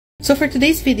So for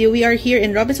today's video, we are here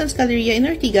in Robinson's Galleria in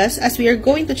Ortigas as we are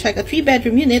going to check a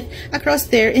 3-bedroom unit across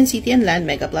there in City and Land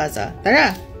Mega Plaza.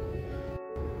 Tara!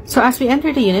 So as we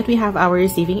enter the unit, we have our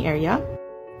receiving area.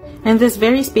 And this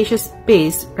very spacious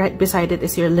space, right beside it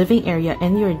is your living area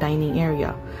and your dining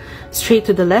area. Straight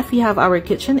to the left, we have our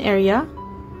kitchen area.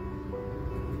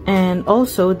 And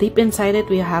also, deep inside it,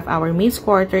 we have our maid's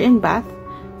quarter and bath.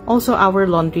 Also, our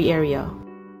laundry area.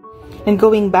 And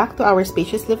going back to our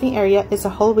spacious living area is a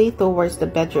hallway towards the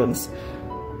bedrooms.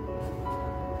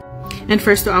 And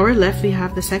first to our left, we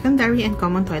have the secondary and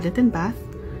common toilet and bath.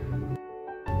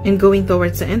 And going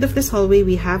towards the end of this hallway,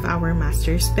 we have our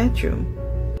master's bedroom.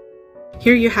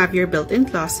 Here you have your built-in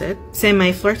closet,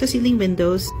 semi-floor-to-ceiling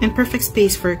windows, and perfect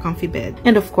space for a comfy bed.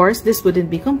 And of course, this wouldn't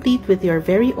be complete with your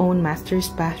very own master's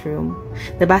bathroom.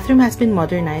 The bathroom has been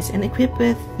modernized and equipped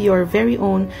with your very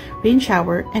own rain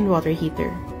shower and water heater.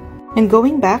 And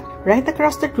going back, right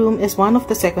across the room is one of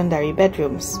the secondary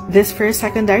bedrooms. This first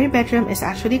secondary bedroom is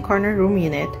actually a corner room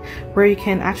unit where you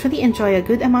can actually enjoy a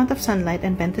good amount of sunlight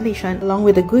and ventilation along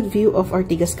with a good view of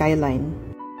Ortigas skyline.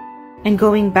 And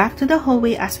going back to the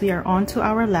hallway as we are on to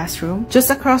our last room,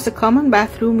 just across the common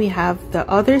bathroom we have the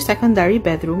other secondary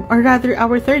bedroom, or rather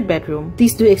our third bedroom.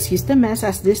 Please do excuse the mess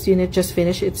as this unit just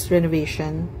finished its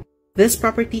renovation. This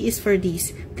property is for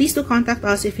these. Please do contact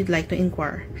us if you'd like to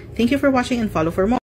inquire. Thank you for watching and follow for more.